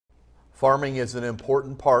Farming is an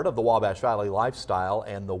important part of the Wabash Valley lifestyle,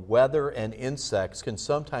 and the weather and insects can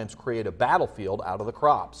sometimes create a battlefield out of the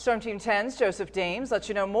crops. Storm Team 10's Joseph Dames lets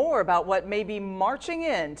you know more about what may be marching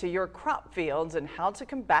into your crop fields and how to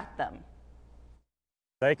combat them.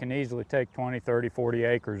 They can easily take 20, 30, 40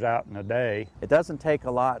 acres out in a day. It doesn't take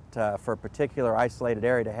a lot for a particular isolated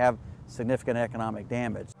area to have significant economic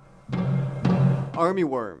damage.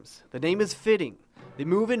 Armyworms. The name is fitting. They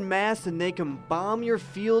move in mass and they can bomb your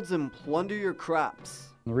fields and plunder your crops.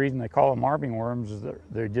 The reason they call them armyworms is that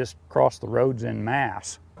they just cross the roads in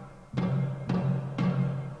mass.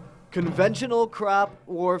 Conventional crop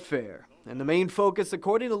warfare. And the main focus,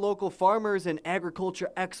 according to local farmers and agriculture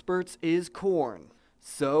experts, is corn.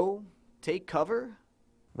 So, take cover?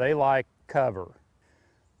 They like cover.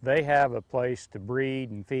 They have a place to breed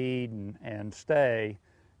and feed and stay,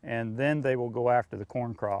 and then they will go after the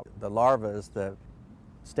corn crop. The larva is the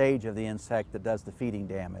stage of the insect that does the feeding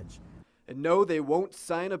damage. And no, they won't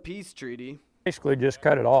sign a peace treaty. Basically just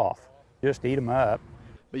cut it off, just eat them up.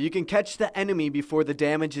 But you can catch the enemy before the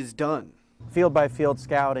damage is done. Field by field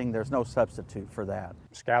scouting, there's no substitute for that.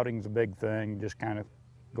 Scouting's a big thing, just kind of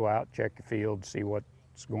go out, check your field, see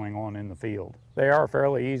what's going on in the field. They are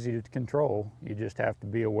fairly easy to control. You just have to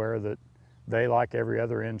be aware that they, like every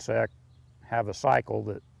other insect, have a cycle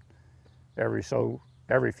that every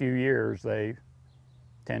few years they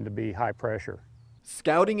tend to be high pressure.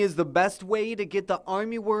 Scouting is the best way to get the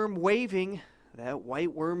armyworm waving that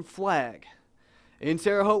white worm flag. In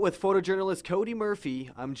Terre Haute with photojournalist Cody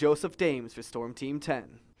Murphy, I'm Joseph Dames for Storm Team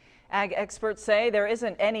 10. Ag experts say there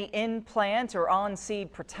isn't any in-plant or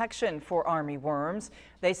on-seed protection for armyworms.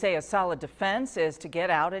 They say a solid defense is to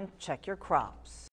get out and check your crops.